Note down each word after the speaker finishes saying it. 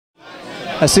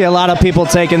I see a lot of people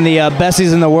taking the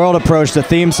Bessies in the World approach to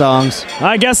theme songs.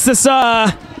 I guess this,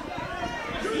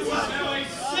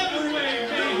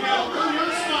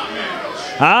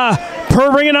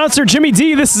 per ring announcer Jimmy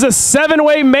D, this is a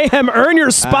 7-way Mayhem Earn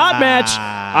Your Spot match.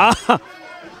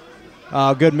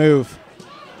 Oh, good move.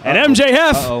 And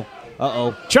MJF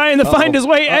trying to find his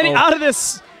way out of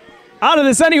this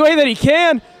any way that he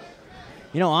can.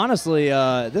 You know, honestly,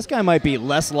 this guy might be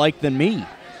less liked than me.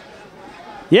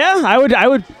 Yeah, I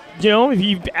would, you know,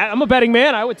 I'm a betting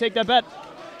man, I would take that bet.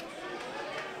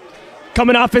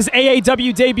 Coming off his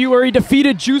AAW debut where he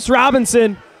defeated Juice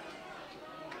Robinson.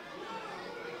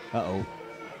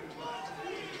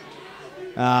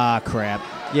 Ah, crap.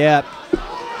 Yeah.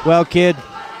 Well, kid,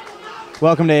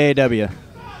 welcome to AAW.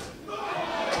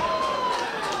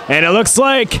 And it looks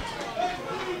like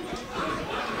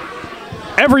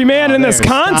every man in this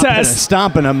contest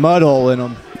stomping a mud hole in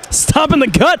him. Stomping the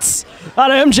guts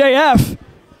out of MJF.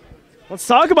 Let's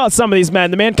talk about some of these men.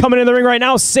 The man coming in the ring right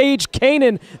now, Sage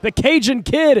Cainan, the Cajun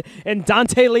Kid, and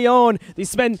Dante Leon.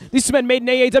 These two men made an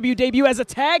AAW debut as a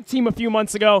tag team a few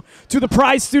months ago to the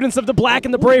prize students of the Black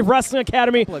and the Brave Wrestling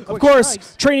Academy. Of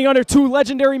course, training under two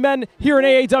legendary men here in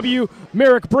AAW,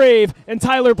 Merrick Brave and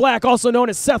Tyler Black, also known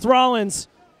as Seth Rollins.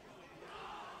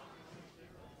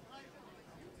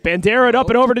 Bandera up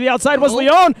and over to the outside was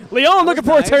Leon. Leon looking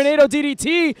for a tornado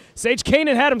DDT. Sage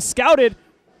Cainan had him scouted.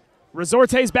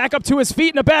 Resorte's back up to his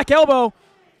feet and a back elbow.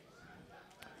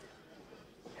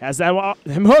 Has that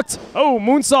him hooked. Oh,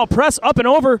 moonsault press up and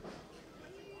over.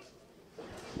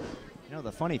 You know,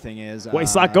 the funny thing is...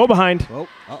 Waistlock go behind.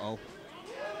 Oh,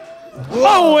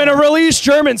 Oh, and a release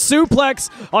German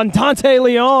suplex on Dante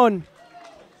Leon.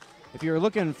 If you were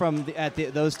looking from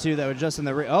those two that were just in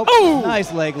the ring,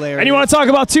 nice leg layer. And you want to talk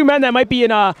about two men that might be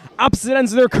in opposite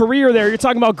ends of their career there. You're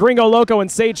talking about Gringo Loco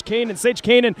and Sage Cainan. Sage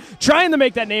Cainan trying to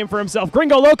make that name for himself.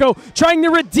 Gringo Loco trying to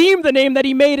redeem the name that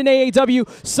he made in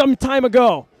AAW some time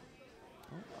ago.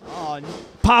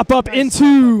 Pop up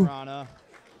into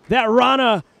that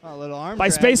Rana by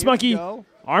Space Monkey.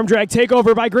 Arm drag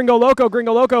takeover by Gringo Loco.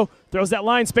 Gringo Loco throws that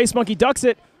line. Space Monkey ducks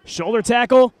it. Shoulder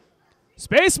tackle.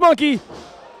 Space Monkey.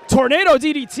 Tornado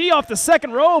DDT off the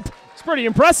second rope. It's pretty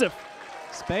impressive.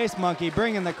 Space Monkey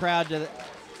bringing the crowd to the...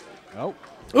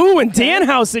 Ooh, and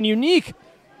Danhausen,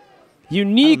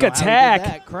 unique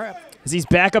attack. Crap. As he's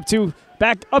back up to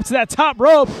that top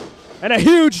rope. And a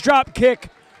huge drop kick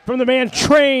from the man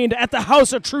trained at the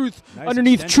House of Truth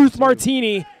underneath Truth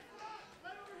Martini.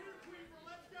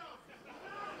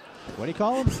 What do you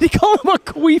call him? Did he call him a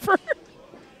queefer?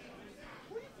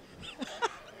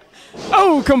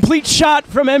 Oh, complete shot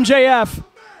from MJF.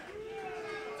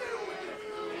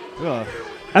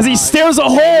 As he stares a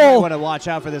hole. Want to watch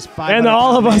out for this 500 and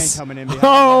all of us. Coming in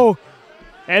behind him.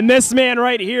 And this man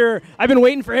right here, I've been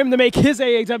waiting for him to make his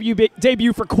AAW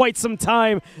debut for quite some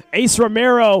time. Ace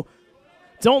Romero.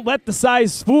 Don't let the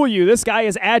size fool you. This guy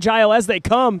is agile as they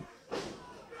come.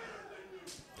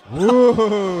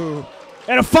 Ooh.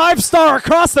 And a 5-star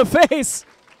across the face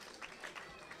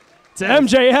to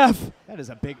MJF. That is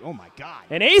a big, oh my God.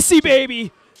 And AC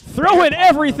Baby throwing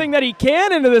everything that he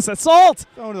can into this assault.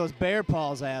 Throwing those bear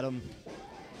paws at him.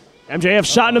 MJF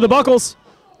shot into the buckles.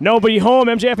 Nobody home.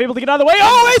 MJF able to get out of the way.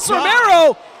 Oh, Ace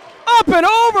Romero up and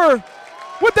over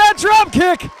with that drop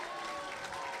kick.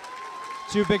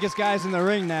 Two biggest guys in the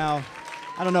ring now.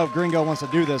 I don't know if Gringo wants to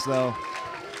do this though.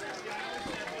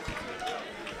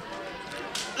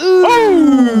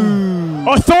 Ooh.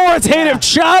 Authoritative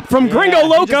chop from Gringo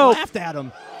Loco. He just laughed at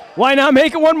him. Why not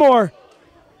make it one more?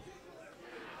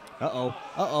 Got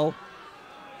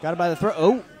it by the throat.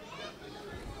 Oh.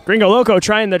 Gringo Loco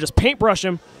trying to just paintbrush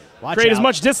him. Create out. as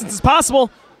much distance as possible.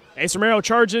 Ace Romero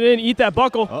charging in, eat that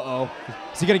buckle.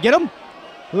 Is he going to get him?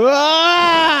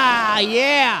 Ah,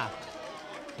 yeah.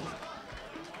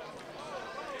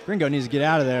 Gringo needs to get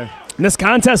out of there. In this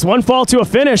contest, one fall to a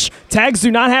finish. Tags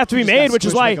do not have to be made, which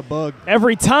is why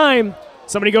every time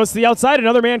somebody goes to the outside,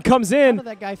 another man comes in. How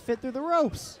did that guy fit through the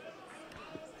ropes?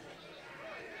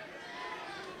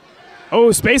 Oh,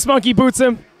 Space Monkey boots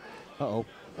him.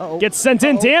 Gets sent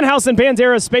in. Danhausen,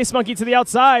 Bandera, Space Monkey to the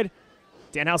outside.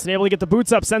 Danhausen able to get the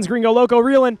boots up, sends Gringo Loco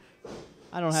reeling.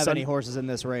 I don't have any horses in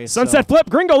this race. Sunset flip,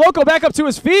 Gringo Loco back up to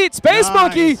his feet. Space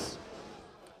Monkey.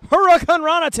 Hurricane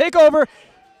Rana takeover.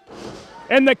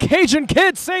 And the Cajun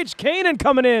Kid, Sage Cainan,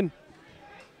 coming in.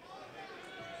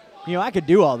 You know, I could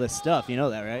do all this stuff. You know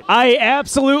that, right? I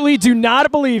absolutely do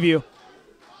not believe you.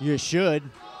 You should.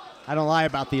 I don't lie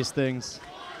about these things.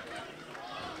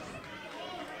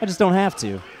 I just don't have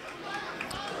to.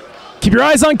 Keep your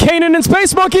eyes on Cainan and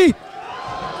Space Monkey.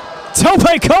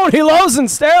 Tope Cone lows in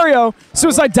stereo.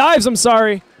 Suicide dives, I'm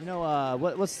sorry. You know,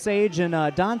 what's Sage and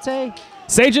Dante?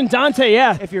 Sage and Dante,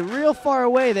 yeah. If you're real far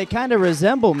away, they kind of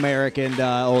resemble Merrick and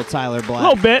old Tyler Black. A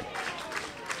little bit.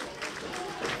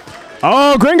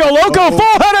 Oh, Gringo Loco, full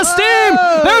head of steam.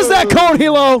 There's that Cone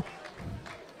Hilo.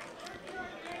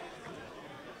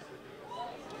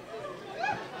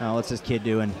 Oh, what's this kid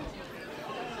doing?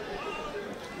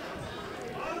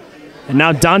 And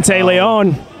now Dante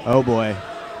Leon. Oh, boy.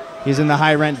 He's in the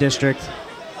high rent district.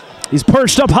 He's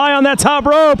perched up high on that top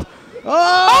rope.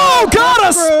 Oh, God,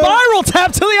 a spiral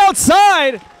tap to the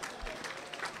outside.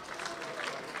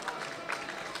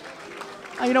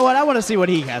 You know what? I want to see what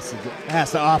he has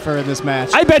to offer in this match.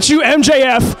 I bet you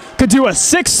MJF could do a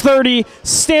 630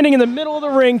 standing in the middle of the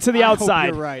ring to the outside. I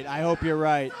hope you're right. I hope you're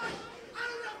right.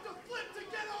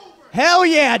 Hell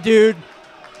yeah, dude.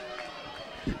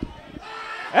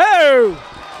 Oh!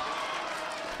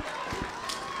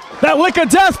 That lick of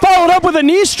death followed up with a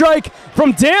knee strike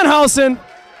from Danhausen.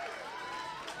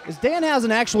 Is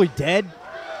Danhausen actually dead?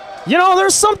 You know,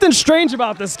 there's something strange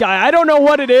about this guy. I don't know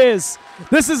what it is.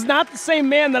 This is not the same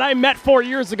man that I met 4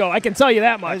 years ago. I can tell you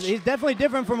that much. He's definitely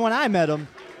different from when I met him.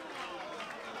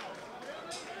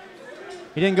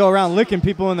 He didn't go around licking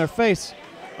people in their face.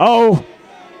 Oh.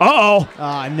 Uh-oh.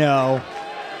 Ah, no.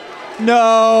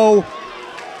 No.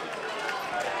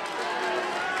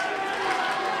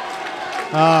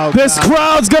 Oh, this God.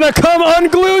 crowd's going to come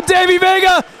unglued, Davey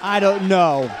Vega. I don't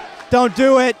know. Don't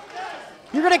do it.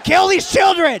 You're going to kill these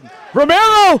children.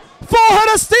 Romero, full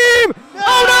head of steam. No!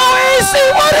 Oh, no,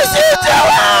 AC, what is he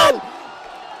doing?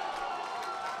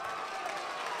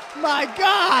 My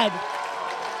God.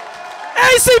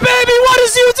 AC, baby, what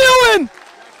is you doing?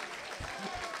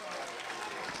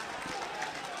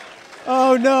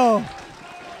 Oh, no.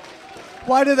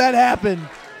 Why did that happen?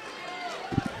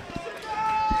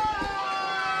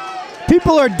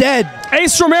 People are dead.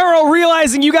 Ace Romero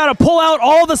realizing you got to pull out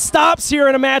all the stops here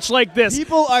in a match like this.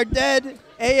 People are dead.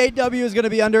 AAW is going to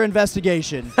be under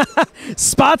investigation.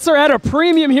 Spots are at a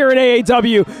premium here in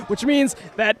AAW, which means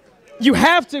that you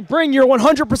have to bring your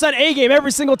 100% A game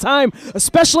every single time,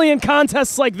 especially in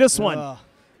contests like this one.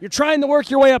 You're trying to work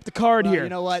your way up the card here. You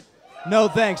know what? No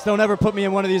thanks. Don't ever put me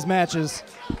in one of these matches.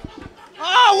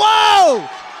 Oh,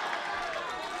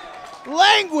 whoa!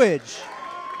 Language.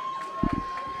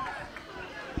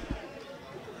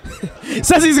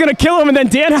 Says he's going to kill him, and then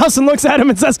Danhausen looks at him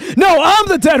and says, no, I'm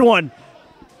the dead one.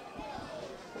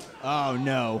 Oh,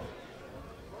 no.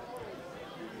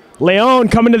 Leon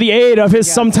coming to the aid of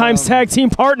his sometimes tag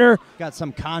team partner. Got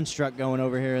some construct going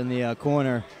over here in the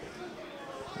corner.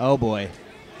 Oh, boy.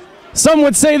 Some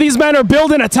would say these men are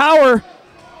building a tower.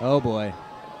 Oh, boy.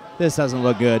 This doesn't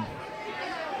look good.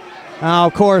 Oh,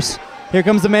 of course. Here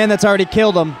comes the man that's already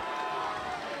killed him.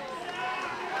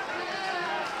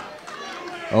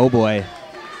 Oh, boy.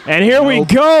 And here we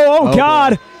go. Oh,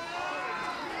 God. Boy.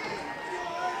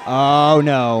 Oh,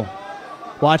 no.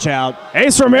 Watch out.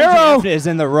 Ace Romero MJF is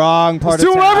in the wrong part of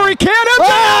town. Doing whatever he can.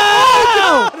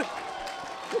 Oh, God.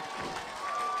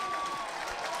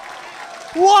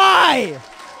 Why?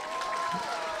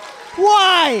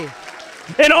 Why?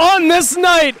 And on this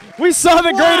night, we saw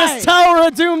the greatest Tower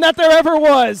of Doom that there ever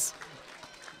was.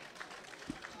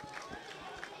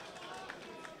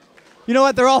 You know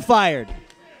what? They're all fired.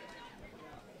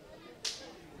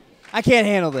 I can't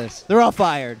handle this. They're all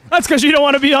fired. That's because you don't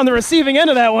want to be on the receiving end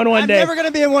of that one day. I'm never going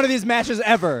to be in one of these matches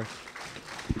ever.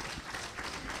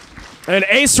 And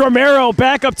Ace Romero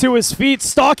back up to his feet,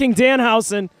 stalking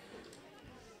Danhausen.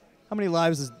 How many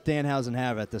lives does Danhausen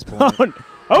have at this point?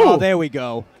 Oh, there we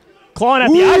go. Clawing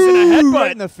at the eyes and a headbutt.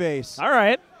 Right in the face. All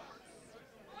right.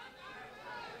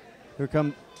 Here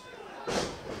come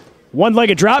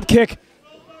one-legged drop kick.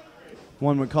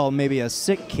 One would call maybe a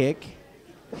sick kick.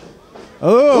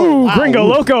 Oh, ooh, wow. Gringo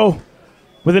Loco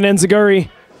with an enziguri.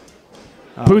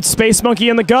 Boot Space Monkey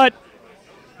in the gut.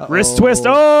 Wrist twist.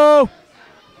 Oh!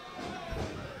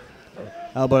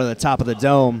 Elbow to the top of the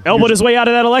dome. Elbowed his way out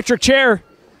of that electric chair.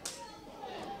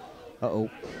 Uh-oh.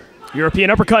 European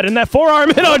uppercut in that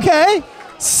forearm. Okay.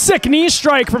 Sick knee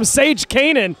strike from Sage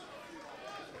Cainan.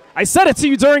 I said it to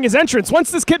you during his entrance.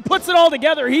 Once this kid puts it all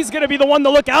together, he's going to be the one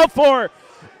to look out for.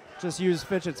 Just use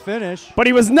Fitchett's finish. But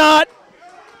he was not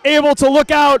able to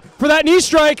look out for that knee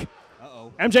strike.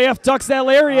 Uh-oh. MJF ducks that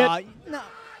lariat. No.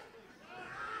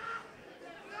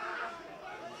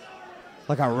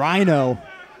 Like a rhino.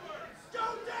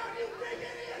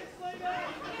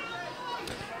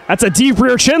 That's a deep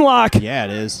rear chin lock. Yeah,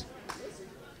 it is.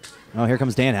 Oh, here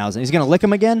comes Danhausen. He's going to lick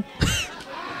him again?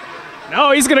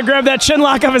 No, he's going to grab that chin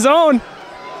lock of his own.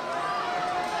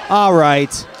 All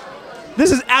right.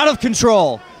 This is out of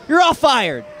control. You're all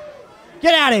fired.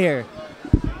 Get out of here.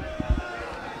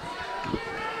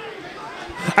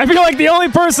 I feel like the only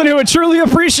person who would truly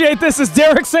appreciate this is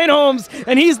Derek St. Holmes,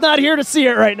 and he's not here to see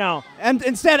it right now. And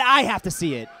instead, I have to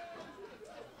see it.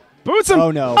 Boots him.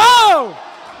 Oh, no. Oh!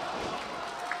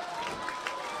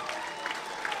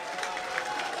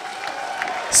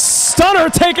 Stunner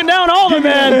taking down all the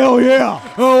men. Hell yeah.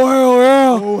 Oh, hell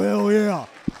yeah. Oh, hell yeah.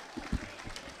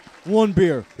 One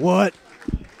beer. What?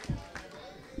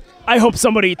 I hope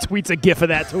somebody tweets a gif of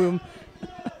that to him.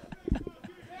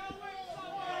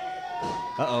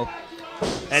 Uh-oh.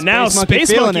 And now Space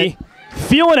Space Monkey Monkey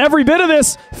feeling every bit of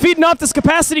this, feeding off this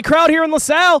capacity crowd here in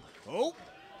LaSalle. Oh.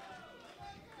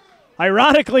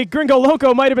 Ironically, Gringo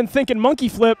Loco might have been thinking monkey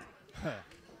flip.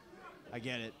 I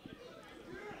get it.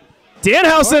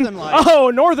 Danhausen. Northern Lights.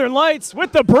 Oh, Northern Lights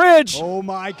with the bridge. Oh,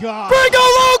 my God. Gringo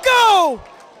Loco!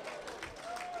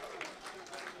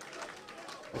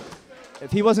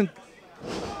 If he wasn't...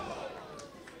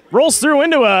 Rolls through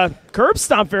into a curb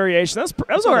stomp variation. That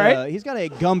was all right. He's got a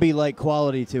Gumby-like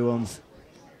quality to him.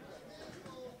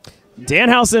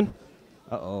 Danhausen.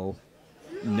 Uh-oh.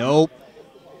 Nope.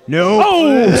 Nope.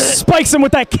 Oh, spikes him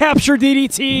with that capture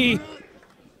DDT.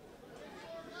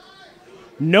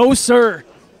 No, sir.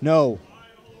 No.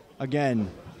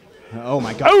 Again. Oh,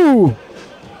 my God. Oh!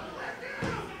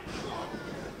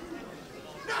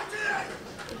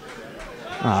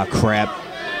 Ah, crap.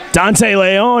 Dante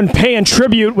Leon paying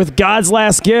tribute with God's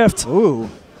last gift. Ooh.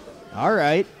 All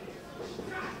right.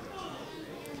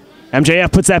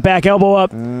 MJF puts that back elbow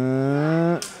up.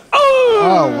 Oh,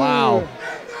 wow.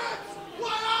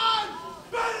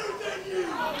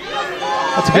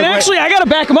 That's a good And actually, I got to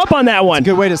back him up on that one.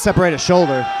 good way to separate a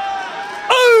shoulder.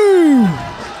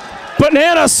 Oh!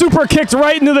 Banana super kicked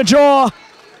right into the jaw.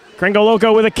 Gringo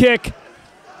Loco with a kick.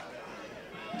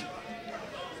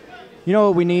 You know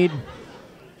what we need?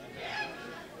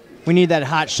 We need that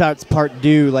Hot Shots Part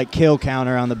 2 like kill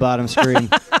counter on the bottom screen.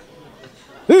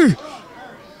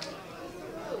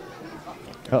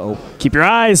 Uh-oh. Keep your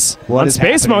eyes What on is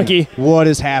Space happening? Monkey. What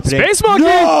is happening? Space Monkey!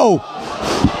 No!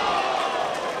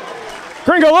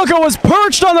 Gringo Loco was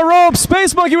perched on the rope.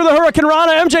 Space Monkey with a Hurricane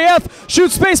Rana. MJF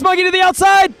shoots Space Monkey to the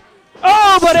outside.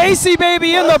 Oh, but AC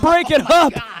Baby in the break it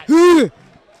up. Oh.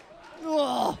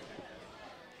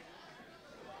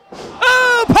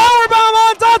 Oh, powerbomb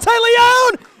on Dante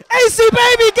Leon. AC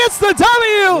Baby gets the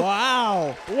W.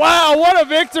 Wow. Wow, what a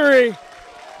victory.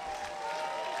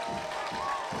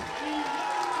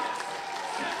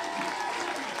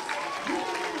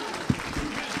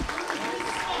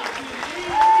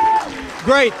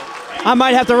 Great. I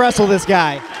might have to wrestle this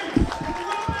guy.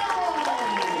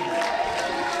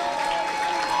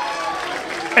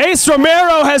 Ace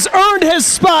Romero has earned his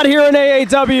spot here in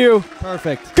AAW.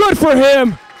 Perfect. Good for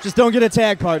him. Just don't get a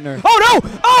tag partner. Oh, no.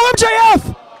 Oh,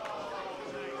 MJF.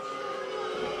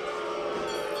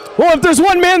 Well, if there's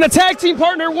one man the tag team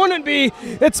partner wouldn't be,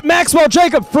 it's Maxwell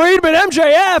Jacob Friedman,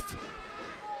 MJF.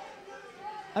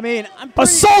 I mean,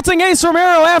 Assaulting Ace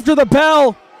Romero after the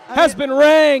bell has been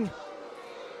rang.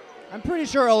 I'm pretty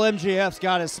sure old MGF's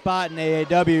got his spot in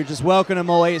AAW. Just welcoming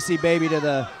old AC Baby to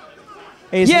the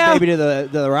Baby to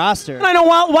the roster. And I know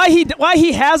why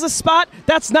he has a spot.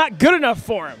 That's not good enough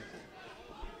for him.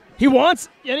 He wants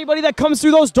anybody that comes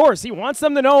through those doors. He wants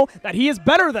them to know that he is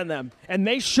better than them, and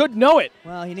they should know it.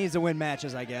 Well, he needs to win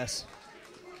matches, I guess.